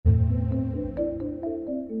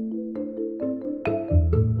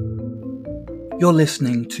You're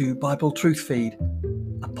listening to Bible Truth Feed,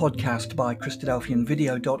 a podcast by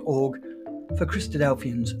Christadelphianvideo.org for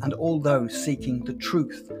Christadelphians and all those seeking the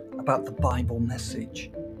truth about the Bible message.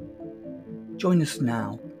 Join us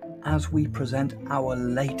now as we present our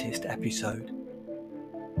latest episode.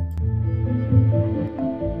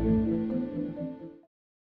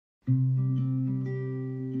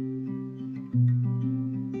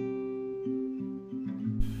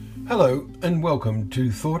 Hello and welcome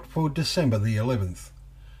to Thought for December the 11th.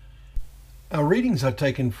 Our readings are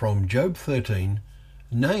taken from Job 13,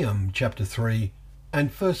 Nahum chapter 3 and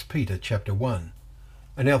 1 Peter chapter 1.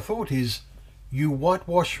 And our thought is, you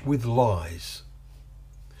whitewash with lies.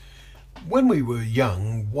 When we were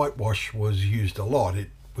young, whitewash was used a lot.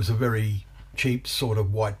 It was a very cheap sort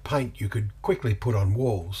of white paint you could quickly put on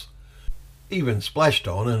walls. Even splashed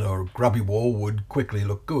on and a grubby wall would quickly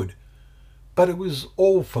look good. But it was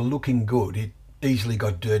all for looking good. It easily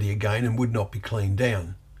got dirty again and would not be cleaned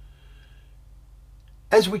down.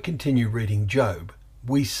 As we continue reading Job,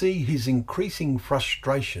 we see his increasing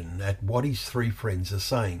frustration at what his three friends are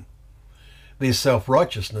saying. Their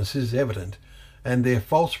self-righteousness is evident, and their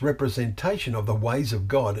false representation of the ways of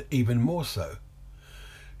God even more so.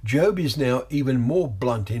 Job is now even more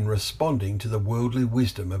blunt in responding to the worldly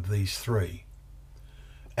wisdom of these three.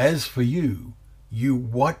 As for you, you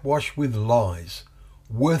whitewash with lies.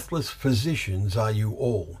 Worthless physicians are you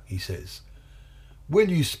all, he says. Will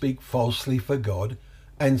you speak falsely for God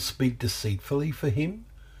and speak deceitfully for him?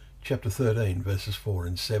 Chapter 13, verses 4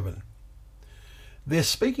 and 7. Their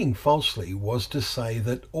speaking falsely was to say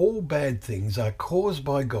that all bad things are caused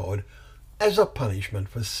by God as a punishment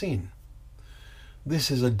for sin.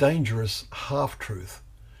 This is a dangerous half-truth.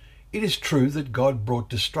 It is true that God brought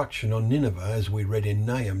destruction on Nineveh, as we read in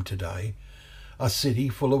Nahum today, a city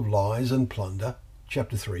full of lies and plunder,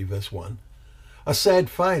 chapter 3, verse 1. A sad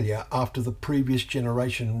failure after the previous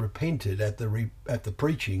generation repented at the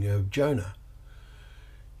preaching of Jonah.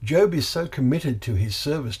 Job is so committed to his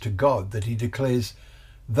service to God that he declares,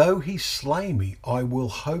 though he slay me, I will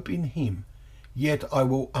hope in him, yet I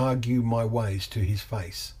will argue my ways to his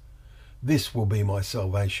face. This will be my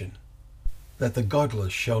salvation, that the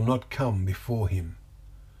godless shall not come before him.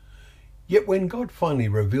 Yet when God finally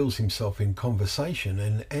reveals himself in conversation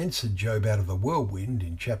and answered Job out of the whirlwind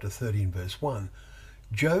in chapter 13 verse 1,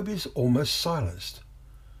 Job is almost silenced.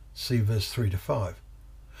 See verse 3 to 5.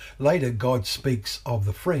 Later God speaks of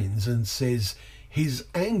the friends and says, his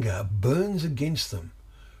anger burns against them,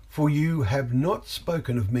 for you have not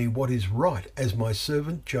spoken of me what is right, as my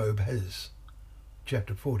servant Job has.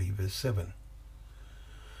 Chapter 40 verse 7.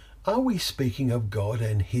 Are we speaking of God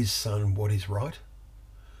and his Son what is right?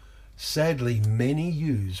 Sadly, many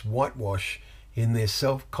use whitewash in their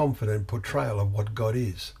self-confident portrayal of what God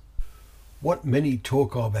is. What many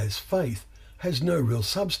talk of as faith has no real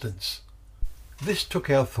substance. This took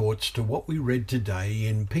our thoughts to what we read today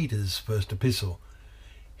in Peter's first epistle.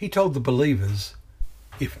 He told the believers,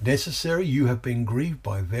 if necessary you have been grieved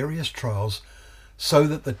by various trials, so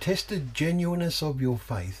that the tested genuineness of your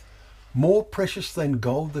faith, more precious than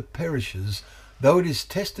gold that perishes, though it is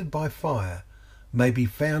tested by fire, may be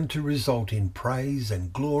found to result in praise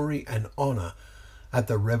and glory and honour at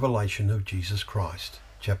the revelation of Jesus Christ.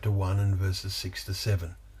 Chapter 1 and verses 6 to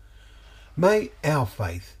 7. May our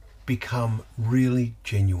faith become really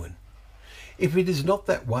genuine. If it is not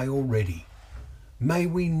that way already, may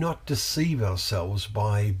we not deceive ourselves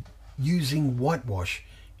by using whitewash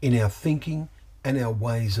in our thinking and our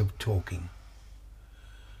ways of talking.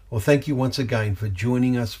 Well, thank you once again for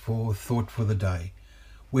joining us for Thought for the Day,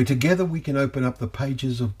 where together we can open up the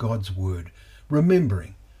pages of God's Word,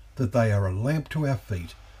 remembering that they are a lamp to our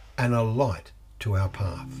feet and a light to our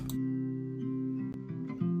path.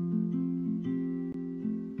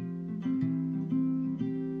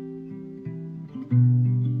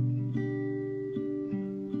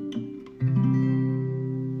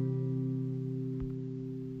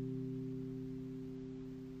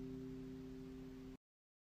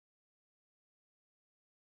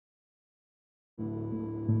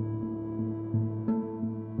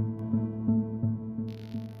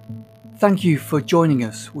 Thank you for joining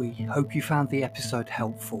us. We hope you found the episode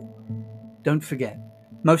helpful. Don't forget,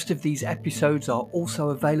 most of these episodes are also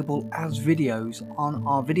available as videos on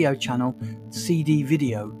our video channel,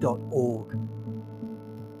 cdvideo.org.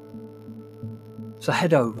 So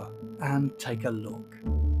head over and take a look.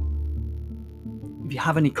 If you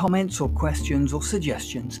have any comments or questions or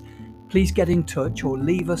suggestions, please get in touch or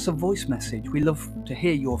leave us a voice message. We love to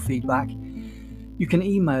hear your feedback. You can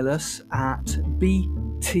email us at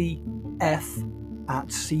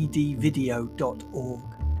btf@cdvideo.org.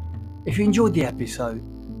 If you enjoyed the episode,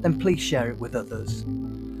 then please share it with others.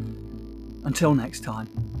 Until next time,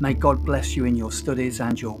 may God bless you in your studies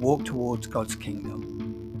and your walk towards God's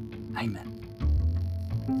kingdom. Amen.